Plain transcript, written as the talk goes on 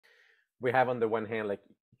we have on the one hand, like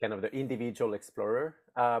kind of the individual explorer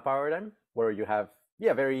paradigm, where you have,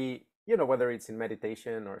 yeah, very, whether it's in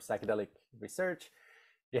meditation or psychedelic research,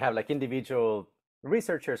 you have like individual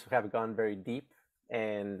researchers who have gone very deep,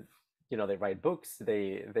 and they write books,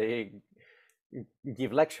 they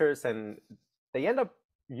give lectures, and they end up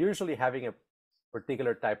usually having a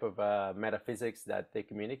particular type of metaphysics that they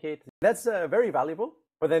communicate. That's very valuable,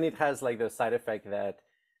 but then it has like the side effect that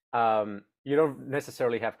you don't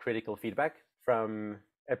necessarily have critical feedback from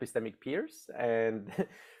epistemic peers, and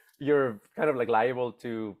you're kind of like liable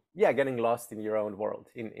to, yeah, getting lost in your own world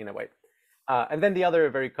in a way. And then the other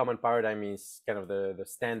very common paradigm is kind of the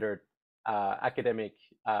standard academic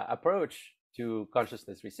approach to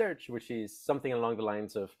consciousness research, which is something along the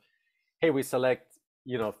lines of, hey, we select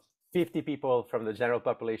 50 people from the general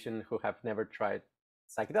population who have never tried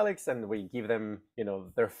psychedelics, and we give them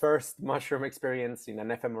their first mushroom experience in an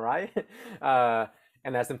fMRI,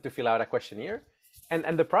 and ask them to fill out a questionnaire.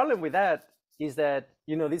 And the problem with that is that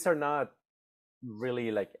these are not really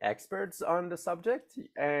like experts on the subject,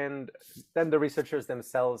 and then the researchers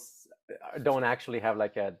themselves don't actually have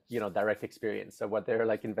like a direct experience of what they're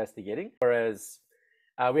like investigating, whereas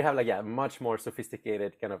we have like, yeah, much more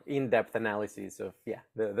sophisticated kind of in-depth analysis of, yeah,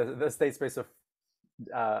 the state space of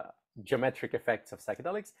geometric effects of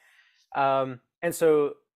psychedelics. And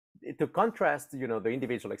so to contrast the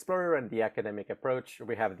individual explorer and the academic approach,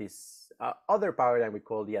 we have this other paradigm we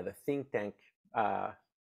call, yeah, the think tank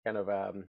kind of